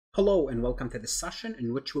Hello and welcome to this session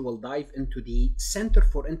in which we will dive into the Center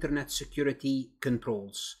for Internet Security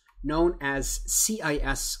Controls, known as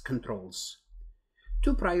CIS Controls.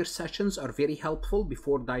 Two prior sessions are very helpful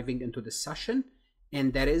before diving into this session,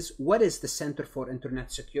 and that is, what is the Center for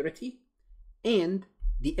Internet Security, and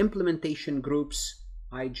the implementation groups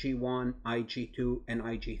IG1, IG2, and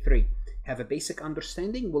IG3. Have a basic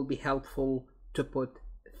understanding will be helpful to put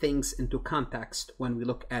things into context when we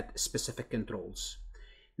look at specific controls.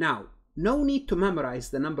 Now, no need to memorize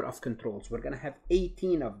the number of controls. We're going to have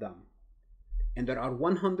 18 of them. And there are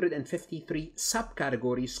 153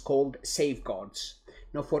 subcategories called safeguards.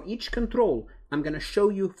 Now, for each control, I'm going to show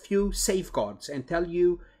you a few safeguards and tell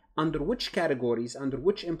you under which categories, under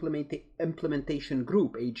which implementation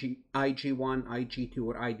group, IG1, IG2,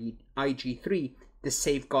 or IG3, the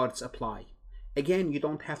safeguards apply. Again, you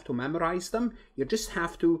don't have to memorize them. You just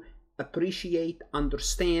have to appreciate,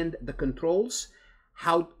 understand the controls.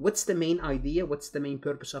 What's the main idea, what's the main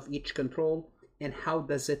purpose of each control, and how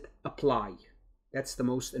does it apply? That's the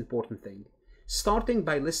most important thing. Starting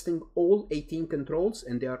by listing all 18 controls,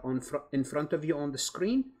 and they are in front of you on the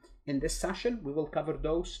screen. In this session, we will cover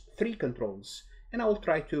those 3 controls, and I will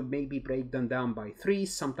try to maybe break them down by 3,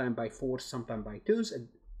 sometime by 4, sometime by 2s, and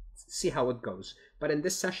see how it goes. But in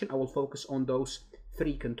this session, I will focus on those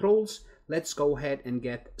 3 controls. Let's go ahead and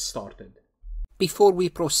get started. Before we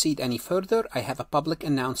proceed any further, I have a public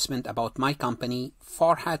announcement about my company,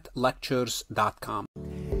 farhatlectures.com.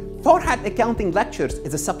 Farhat Accounting Lectures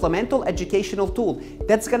is a supplemental educational tool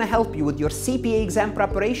that's going to help you with your CPA exam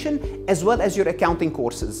preparation as well as your accounting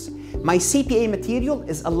courses. My CPA material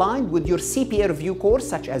is aligned with your CPA review course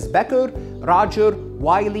such as Becker, Roger,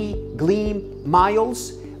 Wiley, Gleam,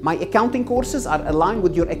 Miles. My accounting courses are aligned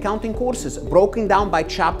with your accounting courses broken down by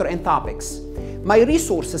chapter and topics. My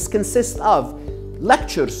resources consist of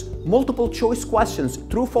lectures, multiple choice questions,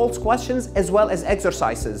 true-false questions, as well as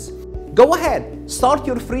exercises. Go ahead, start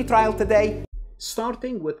your free trial today.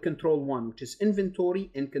 Starting with Control 1, which is Inventory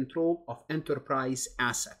and Control of Enterprise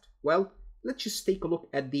Asset. Well, let's just take a look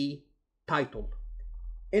at the title.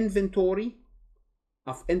 Inventory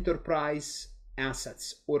of Enterprise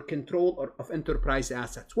Assets, or Control of Enterprise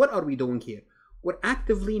Assets. What are we doing here? We're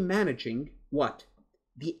actively managing what?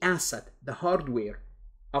 The asset, the hardware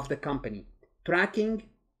of the company. Tracking,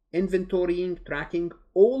 inventorying, tracking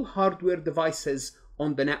all hardware devices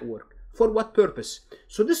on the network. For what purpose?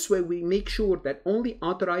 So this way we make sure that only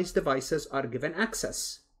authorized devices are given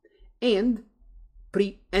access, and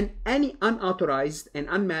any unauthorized and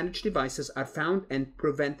unmanaged devices are found and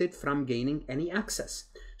prevented from gaining any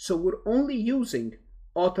access. So we're only using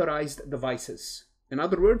authorized devices. In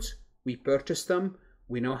other words, we purchase them,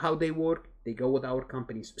 we know how they work, they go with our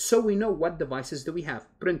companies. So we know what devices do we have: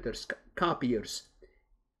 printers, copiers,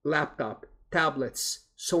 laptop, tablets,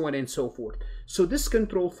 so on and so forth. So this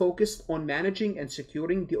control focused on managing and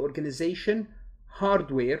securing the organization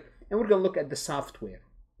hardware, and we're going to look at the software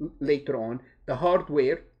later on. The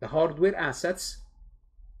hardware assets,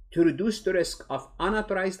 to reduce the risk of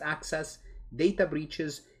unauthorized access, data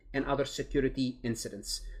breaches, and other security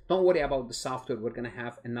incidents. Don't worry about the software. We're going to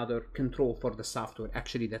have another control for the software.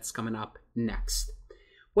 Actually, that's coming up next.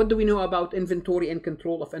 What do we know about inventory and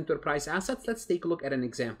control of enterprise assets? Let's take a look at an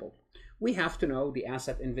example. We have to know the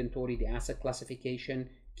asset inventory, the asset classification,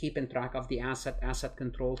 keeping track of the asset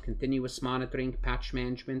control, continuous monitoring, patch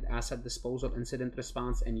management, asset disposal, incident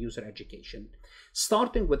response, and user education.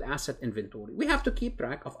 Starting with asset inventory, we have to keep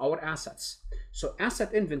track of our assets. So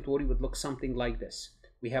asset inventory would look something like this.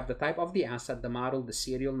 We have the type of the asset, the model, the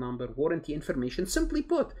serial number, warranty information. Simply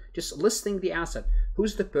put, just listing the asset.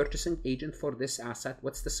 Who's the purchasing agent for this asset?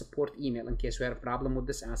 What's the support email in case we have a problem with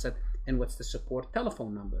this asset? And what's the support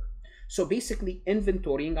telephone number? So basically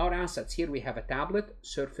inventorying our assets. Here we have a tablet,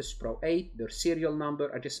 Surface Pro 8, their serial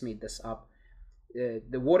number. I just made this up.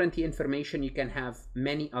 The warranty information, you can have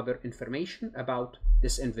many other information about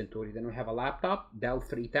this inventory. Then we have a laptop, Dell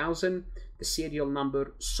 3000, the serial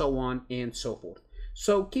number, so on and so forth.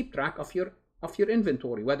 So keep track of your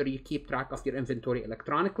inventory, whether you keep track of your inventory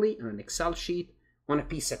electronically on an Excel sheet, on a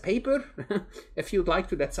piece of paper. If you'd like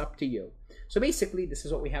to, that's up to you. So basically, this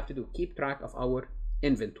is what we have to do, keep track of our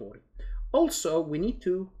inventory. Also, we need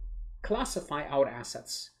to classify our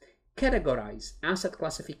assets. Categorize, asset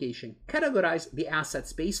classification. Categorize the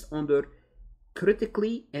assets based on their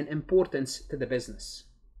criticality and importance to the business.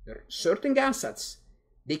 There are certain assets,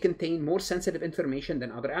 they contain more sensitive information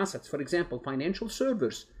than other assets. For example, financial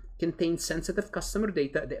servers contain sensitive customer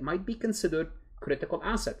data that might be considered critical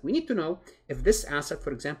asset. We need to know if this asset,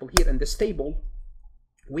 for example, here in this table,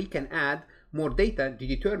 we can add more data to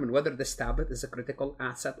determine whether this tablet is a critical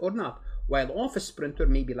asset or not. while office printer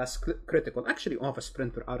may be less critical. Actually, office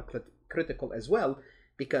printer are critical as well,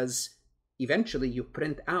 because eventually you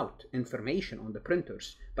print out information on the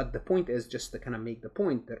printers. But the point is, just to kind of make the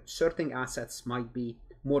point, that certain assets might be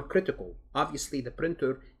more critical. Obviously, the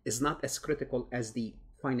printer is not as critical as the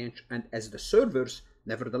financial and as the servers.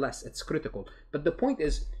 Nevertheless, it's critical. But the point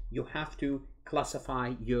is, you have to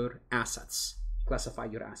classify your assets.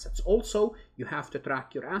 Also, you have to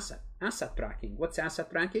track your asset tracking. What's asset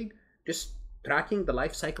tracking? Just tracking the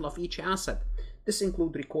life cycle of each asset. This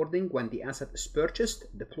includes recording when the asset is purchased,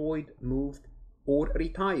 deployed, moved, or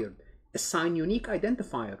retired. Assign unique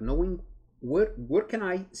identifier, knowing where can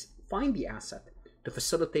I find the asset to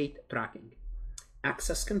facilitate tracking.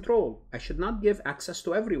 Access control. I should not give access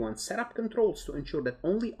to everyone. Set up controls to ensure that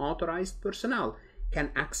only authorized personnel can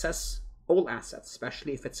access all assets,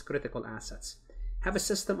 especially if it's critical assets. Have a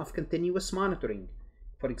system of continuous monitoring.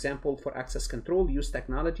 For example, for access control, use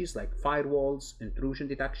technologies like firewalls, intrusion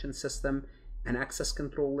detection system, an access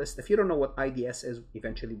control list. If you don't know what IDS is,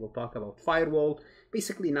 eventually we'll talk about firewall.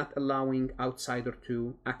 Basically not allowing outsider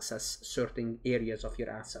to access certain areas of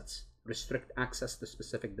your assets. Restrict access to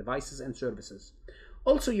specific devices and services.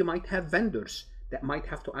 Also, you might have vendors that might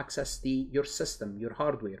have to access your system, your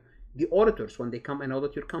hardware. The auditors, when they come and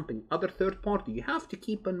audit your company, other third party, you have to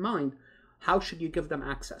keep in mind how should you give them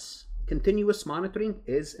access. Continuous monitoring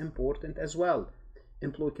is important as well.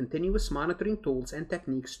 Employ continuous monitoring tools and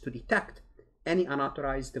techniques to detect any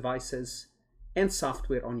unauthorized devices and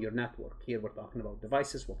software on your network. Here we're talking about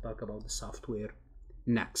devices, we'll talk about the software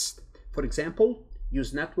next. For example,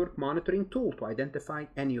 use network monitoring tool to identify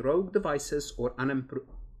any rogue devices or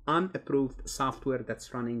unapproved software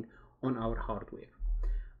that's running on our hardware.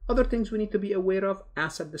 Other things we need to be aware of: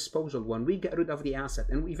 asset disposal. When we get rid of the asset,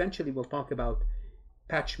 and eventually we'll talk about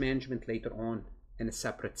patch management later on in a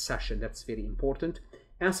separate session, that's very important.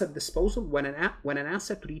 Asset disposal, when an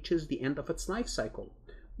asset reaches the end of its life cycle.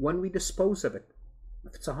 When we dispose of it,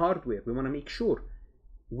 if it's a hardware, we want to make sure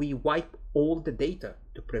we wipe all the data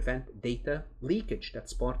to prevent data leakage.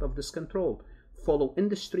 That's part of this control. Follow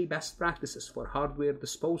industry best practices for hardware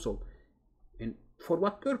disposal. And for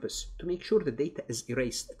what purpose? To make sure the data is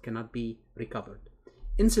erased, it cannot be recovered.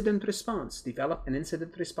 Incident response. Develop an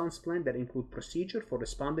incident response plan that includes procedure for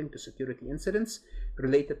responding to security incidents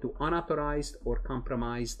related to unauthorized or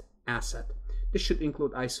compromised asset. This should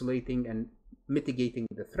include isolating and mitigating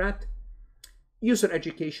the threat. User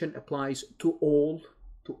education applies to all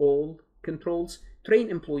controls. Train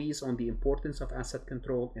employees on the importance of asset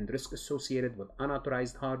control and risk associated with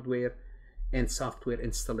unauthorized hardware and software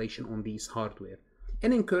installation on these hardware,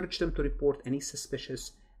 and encourage them to report any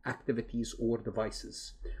suspicious activities or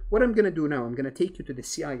devices. What I'm going to do now, I'm going to take you to the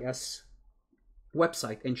CIS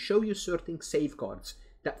website and show you certain safeguards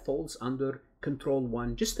that falls under Control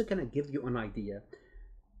 1, just to kind of give you an idea.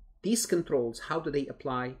 These controls, how do they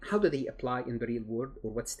apply in the real world,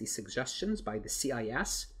 or what's the suggestions by the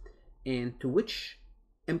CIS, and to which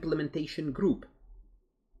implementation group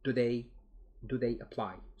do they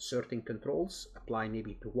apply? Certain controls apply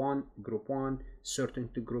maybe to group 1, certain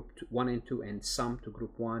to group 1 and 2, and some to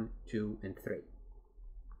group 1, 2, and 3.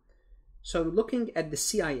 So looking at the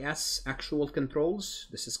CIS actual controls,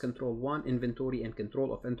 this is Control 1, inventory and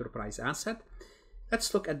control of enterprise asset.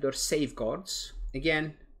 Let's look at their safeguards.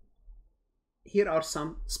 Again, here are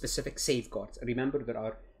some specific safeguards. Remember, there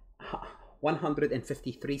are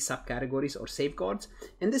 153 subcategories or safeguards,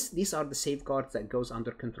 and these are the safeguards that goes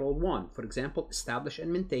under Control 1. For example, establish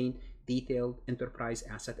and maintain detailed enterprise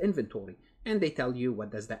asset inventory, and they tell you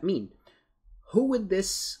what does that mean. Who would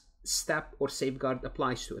this step or safeguard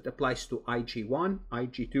applies to? It applies to IG1,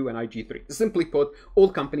 IG2, and IG3. Simply put,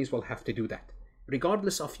 all companies will have to do that.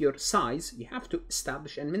 Regardless of your size, you have to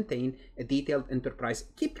establish and maintain a detailed enterprise.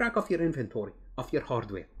 Keep track of your inventory, of your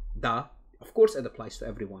hardware. Of course, it applies to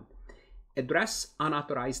everyone. Address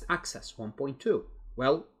unauthorized access, 1.2.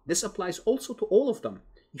 Well, this applies also to all of them.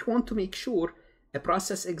 You want to make sure a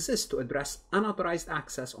process exists to address unauthorized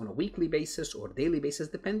access on a weekly basis or daily basis,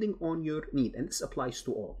 depending on your need, and this applies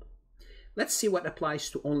to all. Let's see what applies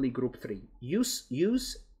to only group 3.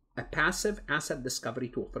 Use a passive asset discovery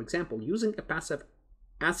tool. For example, using a passive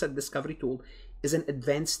asset discovery tool is an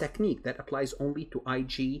advanced technique that applies only to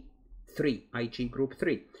IG group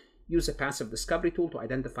 3. Use a passive discovery tool to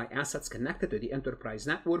identify assets connected to the enterprise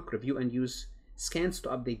network. Review and use scans to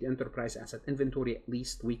update the enterprise asset inventory at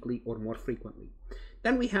least weekly or more frequently.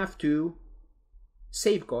 Then we have 2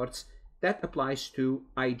 safeguards that applies to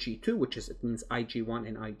IG2, which is, it means IG1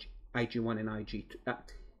 and IG1 and IG2.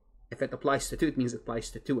 If it applies to 2, it means it applies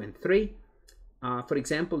to 2 and 3. For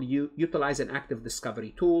example, you utilize an active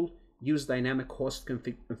discovery tool. use dynamic host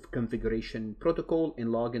configuration protocol,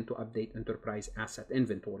 and log in to update enterprise asset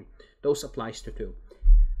inventory. Those applies to 2.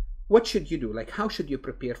 What should you do? Like, how should you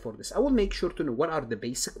prepare for this? I will make sure to know what are the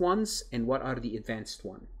basic ones and what are the advanced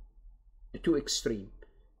one, the 2 extreme,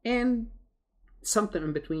 and something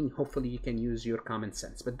in between. Hopefully you can use your common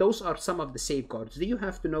sense, but those are some of the safeguards. Do you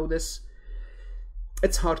have to know this?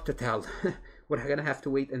 It's hard to tell. We're gonna have to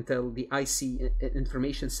wait until the IC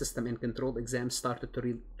information system and control exam started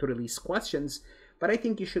to release questions, but I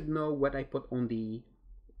think you should know what I put on the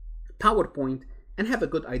PowerPoint and have a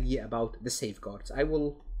good idea about the safeguards. I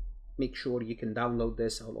will make sure you can download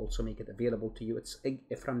this. I'll also make it available to you. It's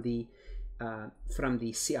from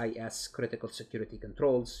the CIS Critical Security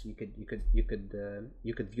Controls. You could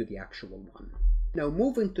view the actual one. Now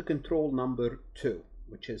moving to control number 2,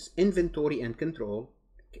 which is inventory and control.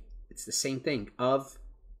 It's the same thing of,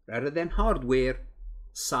 rather than hardware,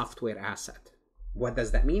 software asset. What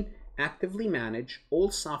does that mean? Actively manage all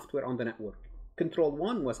software on the network. Control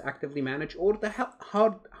 1 was actively manage all the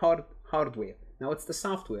hardware. Now it's the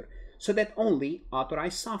software, so that only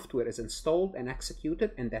authorized software is installed and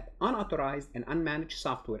executed, and that unauthorized and unmanaged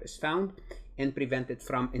software is found and prevented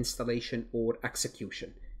from installation or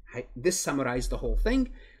execution. This summarized the whole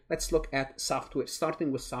thing. Let's look at software,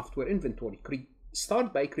 starting with software inventory.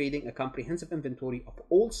 Start by creating a comprehensive inventory of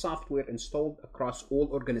all software installed across all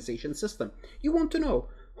organization systems. You want to know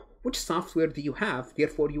which software do you have,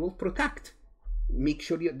 therefore you will protect. Make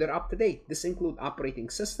sure they're up to date. This includes operating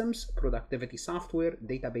systems, productivity software,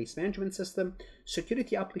 database management system,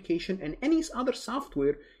 security application, and any other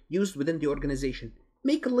software used within the organization.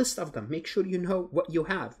 Make a list of them. Make sure you know what you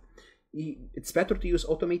have. It's better to use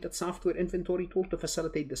automated software inventory tool to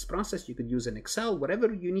facilitate this process. You could use an Excel,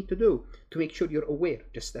 whatever you need to do to make sure you're aware.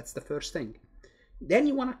 That's the first thing. Then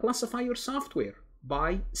you want to classify your software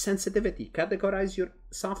by sensitivity. Categorize your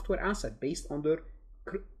software asset based on their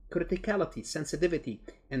criticality, sensitivity,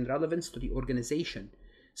 and relevance to the organization.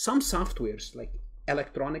 Some softwares, like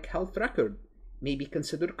electronic health record, may be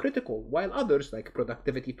considered critical, while others, like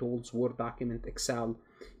productivity tools, Word document, Excel,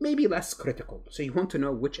 may be less critical. So you want to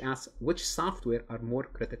know which software are more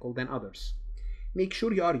critical than others. Make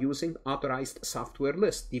sure you are using authorized software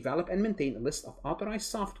list. Develop and maintain a list of authorized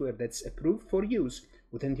software that's approved for use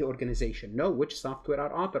within the organization. Know which software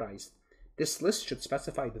are authorized. This list should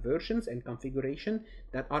specify the versions and configuration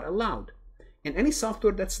that are allowed. And any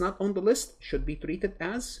software that's not on the list should be treated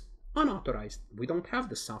as unauthorized. We don't have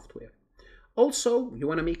the software. Also, you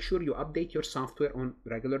want to make sure you update your software on a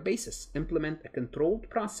regular basis. Implement a controlled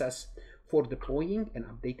process for deploying and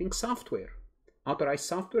updating software. Authorized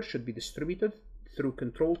software should be distributed through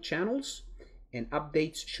controlled channels, and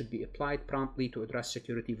updates should be applied promptly to address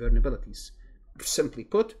security vulnerabilities. Simply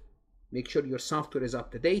put, make sure your software is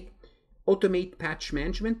up to date. Automate patch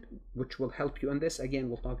management, which will help you on this. Again,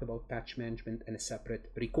 we'll talk about patch management in a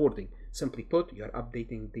separate recording. Simply put, you're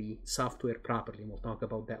updating the software properly. We'll talk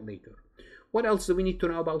about that later. What else do we need to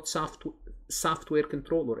know about software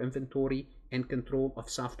control or inventory and control of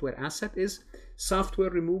software asset? Is software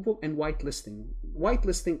removal and whitelisting.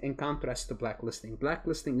 Whitelisting in contrast to blacklisting.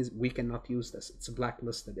 Blacklisting is, we cannot use this. It's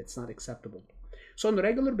blacklisted. It's not acceptable. So on a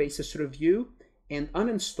regular basis, review and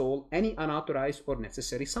uninstall any unauthorized or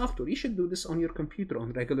necessary software. You should do this on your computer on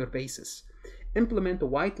a regular basis. Implement a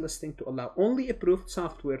whitelisting to allow only approved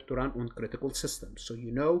software to run on critical systems, so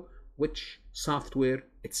you know which software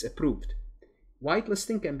it's approved.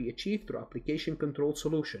 Whitelisting can be achieved through application control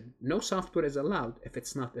solution. No software is allowed if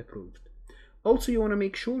it's not approved. Also, you want to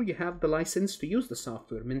make sure you have the license to use the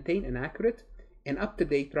software. Maintain an accurate and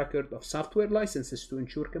up-to-date record of software licenses to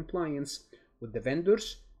ensure compliance with the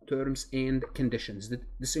vendor's terms and conditions.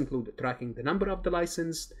 This includes tracking the number of the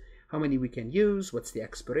license, how many we can use, what's the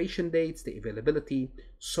expiration dates, the availability,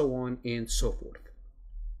 so on and so forth.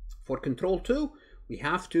 For control 2, we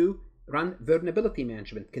have to run vulnerability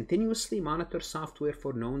management. Continuously monitor software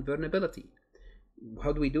for known vulnerability.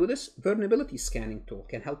 How do we do this? Vulnerability scanning tool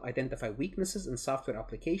can help identify weaknesses in software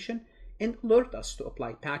application and alert us to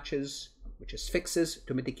apply patches, which is fixes,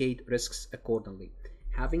 to mitigate risks accordingly.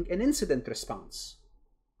 Having an incident response.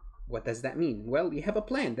 What does that mean? Well, we have a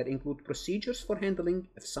plan that includes procedures for handling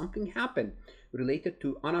if something happened related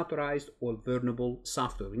to unauthorized or vulnerable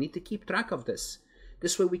software. We need to keep track of this.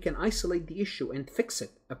 This way we can isolate the issue and fix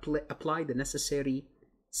it, apply the necessary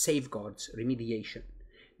safeguards, remediation.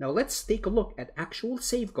 Now let's take a look at actual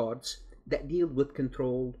safeguards that deal with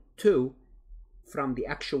Control 2 from the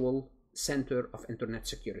actual Center of Internet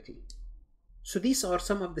Security. So these are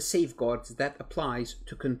some of the safeguards that applies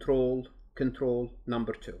to Control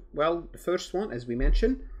number 2. Well, the first one, as we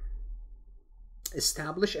mentioned,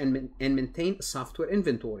 establish and maintain a software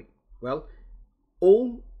inventory. Well,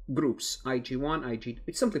 all groups, IG1,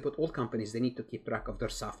 IG2, simply put, all companies, they need to keep track of their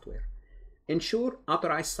software. Ensure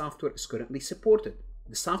authorized software is currently supported.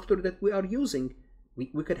 The software that we are using,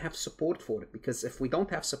 we could have support for it, because if we don't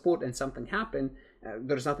have support and something happens,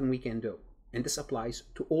 there's nothing we can do. And this applies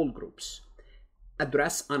to all groups.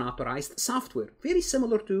 Address unauthorized software. Very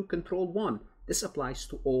similar to Control 1. This applies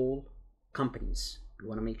to all companies. You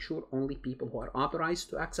want to make sure only people who are authorized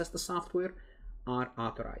to access the software are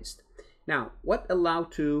authorized. Now, what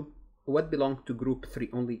belong to Group 3?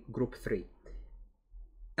 Only Group 3.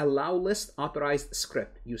 Allow list authorized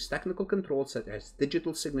script. Use technical controls such as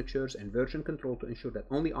digital signatures and version control to ensure that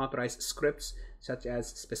only authorized scripts such as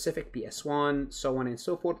specific PS1, so on and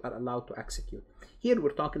so forth, are allowed to execute. Here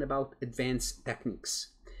we're talking about advanced techniques.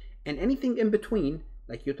 And anything in between,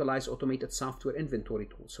 like utilize automated software inventory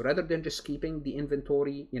tools. So rather than just keeping the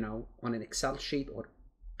inventory, on an Excel sheet or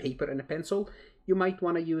paper and a pencil, you might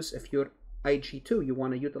want to use, if you're IG2, you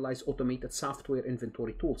want to utilize automated software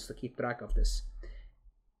inventory tools to keep track of this.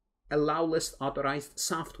 Allow list authorized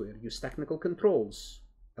software. Use technical controls.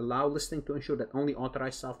 Allow listing to ensure that only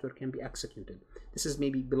authorized software can be executed. This is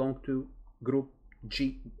maybe belong to Group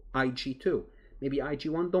IG2. Maybe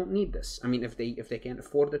IG1 don't need this. I mean, if they can't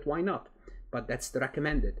afford it, why not? But that's the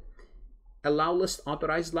recommended. Allow list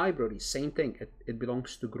authorized libraries. Same thing. It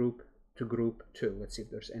belongs to Group 2. Let's see if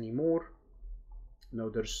there's any more. No,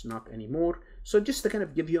 there's not any more. So just to kind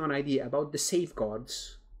of give you an idea about the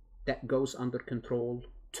safeguards that goes under Control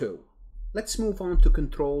 2. Let's move on to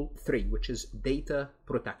Control 3, which is data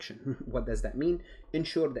protection. What does that mean?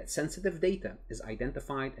 Ensure that sensitive data is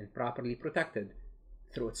identified and properly protected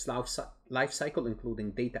through its life cycle,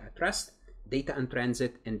 including data at rest, data in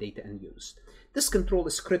transit, and data in use. This control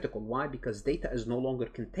is critical. Why? Because data is no longer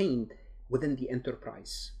contained within the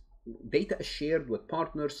enterprise. Data is shared with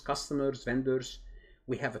partners, customers, vendors.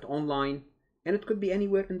 We have it online, and it could be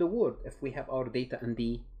anywhere in the world if we have our data in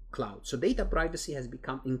the cloud. So data privacy has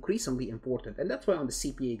become increasingly important, and that's why on the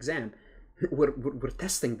CPA exam we're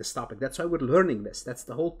testing this topic. That's why we're learning this. That's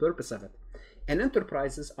the whole purpose of it. And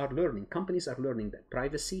enterprises are learning, companies are learning that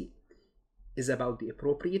privacy is about the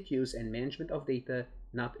appropriate use and management of data,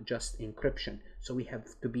 not just encryption. So we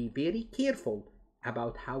have to be very careful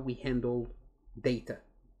about how we handle data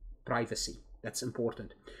privacy. That's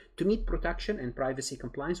important. To meet protection and privacy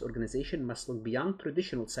compliance, organization must look beyond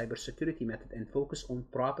traditional cybersecurity method and focus on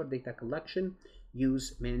proper data collection,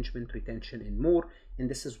 use, management, retention, and more. And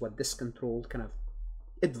this is what this control kind of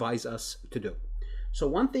advise us to do. So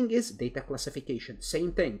one thing is data classification.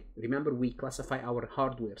 Same thing. Remember, we classify our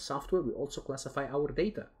hardware, software. We also classify our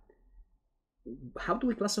data. How do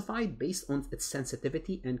we classify it? Based on its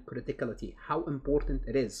sensitivity and criticality, how important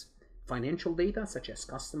it is. Financial data such as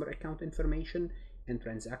customer account information and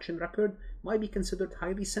transaction record might be considered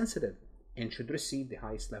highly sensitive and should receive the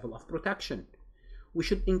highest level of protection. We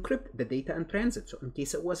should encrypt the data in transit, so in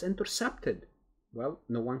case it was intercepted, well,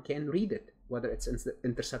 no one can read it, whether it's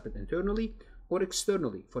intercepted internally or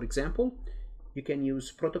externally. For example, you can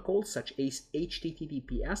use protocols such as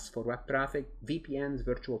HTTPS for web traffic, VPNs,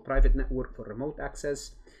 virtual private network for remote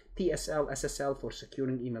access, TSL, SSL for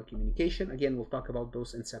securing email communication. Again, we'll talk about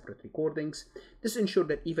those in separate recordings. This ensures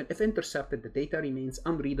that even if intercepted, the data remains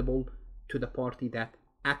unreadable to the party that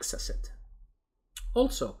access it.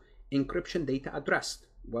 Also, encryption data at rest.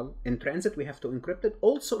 Well, in transit, we have to encrypt it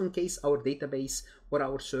also in case our database or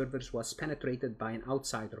our servers was penetrated by an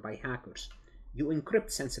outsider, by hackers. You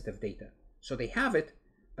encrypt sensitive data. So they have it,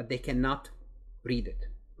 but they cannot read it.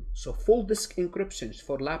 So full disk encryptions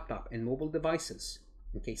for laptop and mobile devices,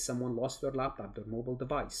 in case someone lost their laptop, their mobile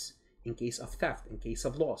device, in case of theft, in case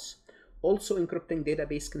of loss. Also encrypting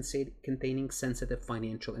database containing sensitive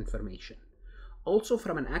financial information. Also,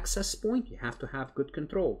 from an access point, you have to have good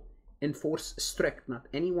control. Enforce strict, not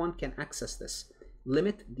anyone can access this.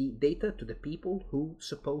 Limit the data to the people who are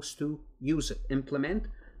supposed to use it. Implement,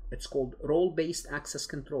 it's called role-based access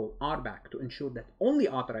control, RBAC, to ensure that only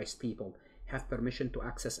authorized people have permission to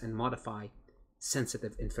access and modify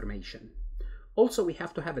sensitive information. Also, we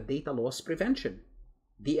have to have a data loss prevention,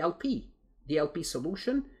 DLP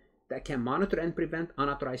solution that can monitor and prevent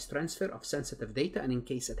unauthorized transfer of sensitive data, and in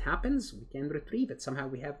case it happens, we can retrieve it. Somehow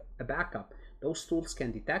we have a backup. Those tools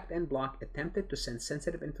can detect and block attempted to send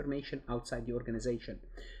sensitive information outside the organization.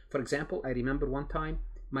 For example, I remember one time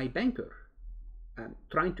my banker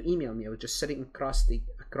trying to email me. I was just sitting across the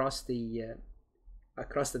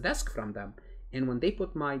desk from them. And when they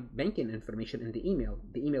put my banking information in the email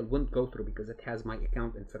wouldn't go through because it has my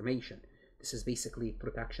account information. This is basically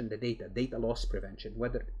protection the data loss prevention,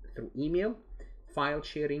 whether through email, file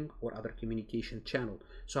sharing, or other communication channel.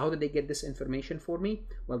 So how did they get this information for me?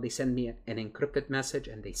 Well, they send me an encrypted message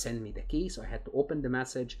and they send me the key. So I had to open the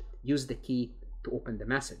message, use the key to open the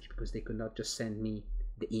message, because they could not just send me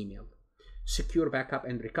the email. Secure backup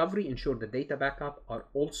and recovery, ensure the data backup are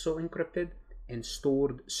also encrypted and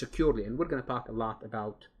stored securely. And we're going to talk a lot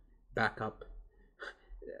about backup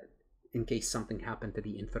in case something happened to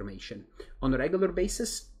the information. On a regular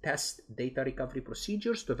basis, test data recovery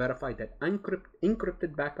procedures to verify that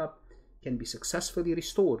encrypted backup can be successfully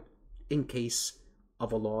restored in case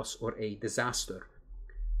of a loss or a disaster.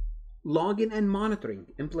 Login and monitoring.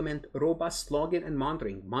 Implement robust login and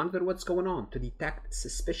monitoring. Monitor what's going on to detect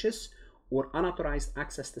suspicious or unauthorized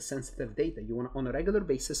access to sensitive data. You want to, on a regular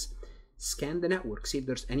basis, scan the network, see if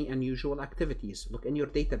there's any unusual activities. Look in your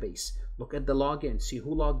database. Look at the login, see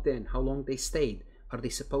who logged in, how long they stayed. Are they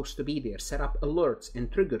supposed to be there? Set up alerts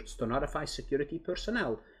and triggers to notify security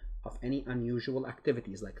personnel of any unusual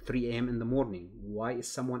activities, like 3 a.m. in the morning. Why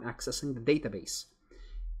is someone accessing the database?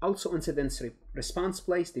 Also, incident response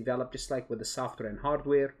plays developed just like with the software and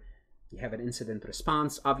hardware. You have an incident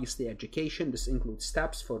response. Obviously, education. This includes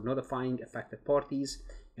steps for notifying affected parties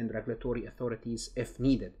and regulatory authorities if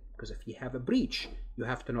needed. Because if you have a breach, you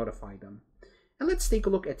have to notify them. And let's take a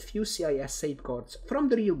look at few CIS safeguards from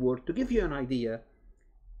the real world to give you an idea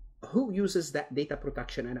who uses that data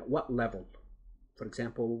protection and at what level. For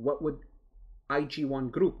example, what would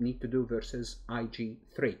IG1 group need to do versus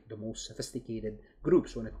IG3, the most sophisticated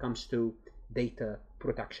groups when it comes to data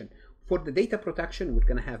protection. For the data protection, we're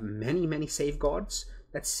going to have many safeguards.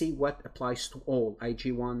 Let's see what applies to all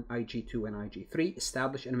IG1, IG2, and IG3.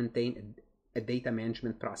 Establish and maintain a data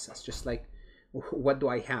management process. Just like, what do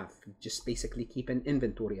I have? Just basically keep an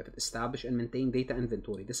inventory of it. Establish and maintain data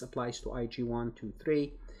inventory. This applies to IG1, 2,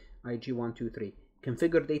 3, IG1, 2, 3.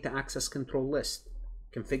 Configure data access control list.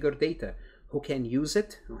 Configure data. Who can use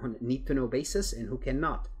it on a need-to-know basis and who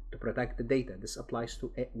cannot to protect the data. This applies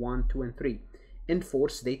to 1, 2, and 3.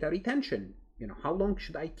 Enforce data retention. How long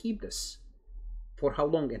should I keep this? For how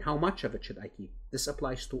long and how much of it should I keep? This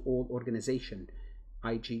applies to all organizations.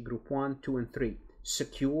 IG group 1, 2, and 3.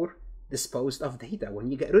 Secure disposed of data.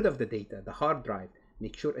 When you get rid of the data, the hard drive,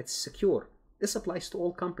 make sure it's secure. This applies to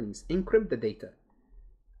all companies. Encrypt the data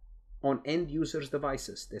on end users'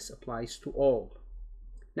 devices. This applies to all.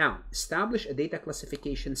 Now, establish a data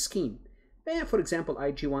classification scheme. For example,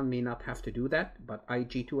 IG1 may not have to do that, but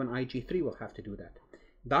IG2 and IG3 will have to do that.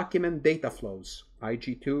 Document data flows.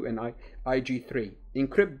 IG2 and IG3.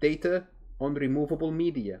 Encrypt data on removable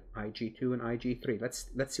media. IG2 and IG3.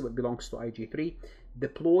 Let's see what belongs to IG3.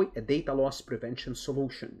 Deploy a data loss prevention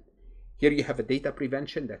solution. Here you have a data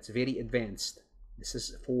prevention that's very advanced. This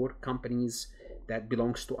is for companies that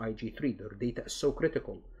belongs to IG3. Their data is so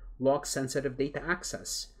critical. Log sensitive data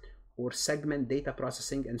access, or segment data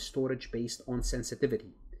processing and storage based on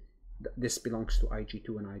sensitivity. This belongs to IG2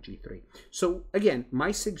 and IG3. So again,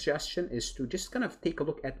 my suggestion is to just kind of take a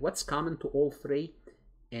look at what's common to all three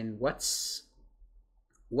and what's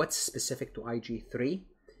specific to IG3,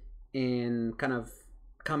 and kind of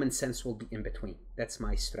common sense will be in between. That's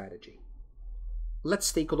my strategy.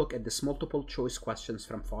 Let's take a look at this multiple choice questions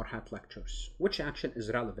from Farhat lectures. Which action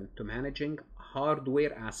is relevant to managing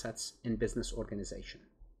hardware assets in business organization?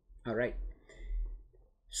 All right.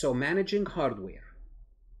 So managing hardware,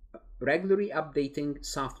 regularly updating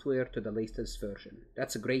software to the latest version.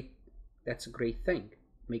 That's a great thing.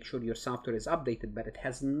 Make sure your software is updated, but it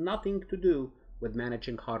has nothing to do with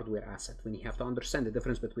managing hardware asset. When you have to understand the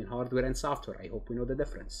difference between hardware and software. I hope we know the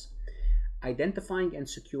difference. Identifying and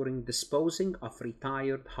securing disposing of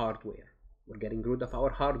retired hardware. We're getting rid of our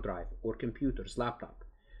hard drive or computers, laptop.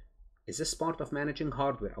 Is this part of managing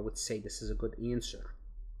hardware? I would say this is a good answer.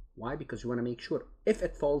 Why? Because you want to make sure if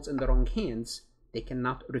it falls in the wrong hands, they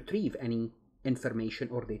cannot retrieve any information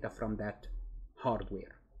or data from that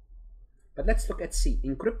hardware. But let's look at C.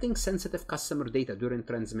 Encrypting sensitive customer data during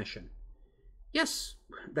transmission. Yes,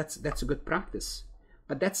 that's a good practice.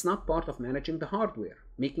 But that's not part of managing the hardware.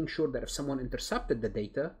 Making sure that if someone intercepted the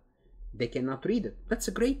data, they cannot read it. That's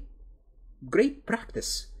a great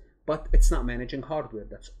practice, but it's not managing hardware.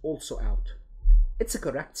 That's also out. It's a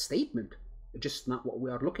correct statement, just not what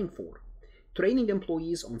we are looking for. Training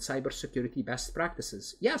employees on cybersecurity best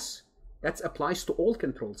practices. Yes, that applies to all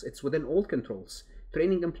controls. It's within all controls.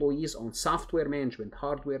 Training employees on software management,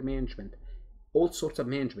 hardware management, all sorts of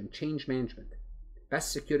management, change management.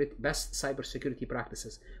 Best cybersecurity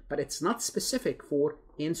practices, but it's not specific for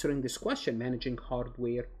answering this question, managing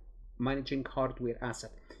hardware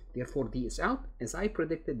asset. Therefore, D is out. As I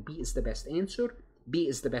predicted, B is the best answer. B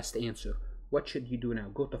is the best answer. what should you do now?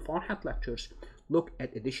 Go to Farhat Lectures, look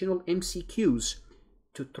at additional MCQs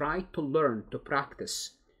to try to learn, to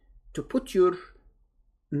practice, to put your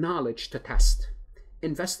knowledge to test.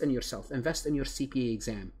 Invest in yourself, invest in your CPA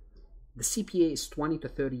exam. The CPA is 20 to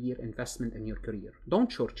 30 year investment in your career. Don't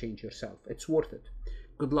shortchange yourself, it's worth it.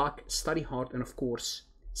 Good luck, study hard, and of course,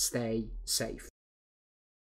 stay safe.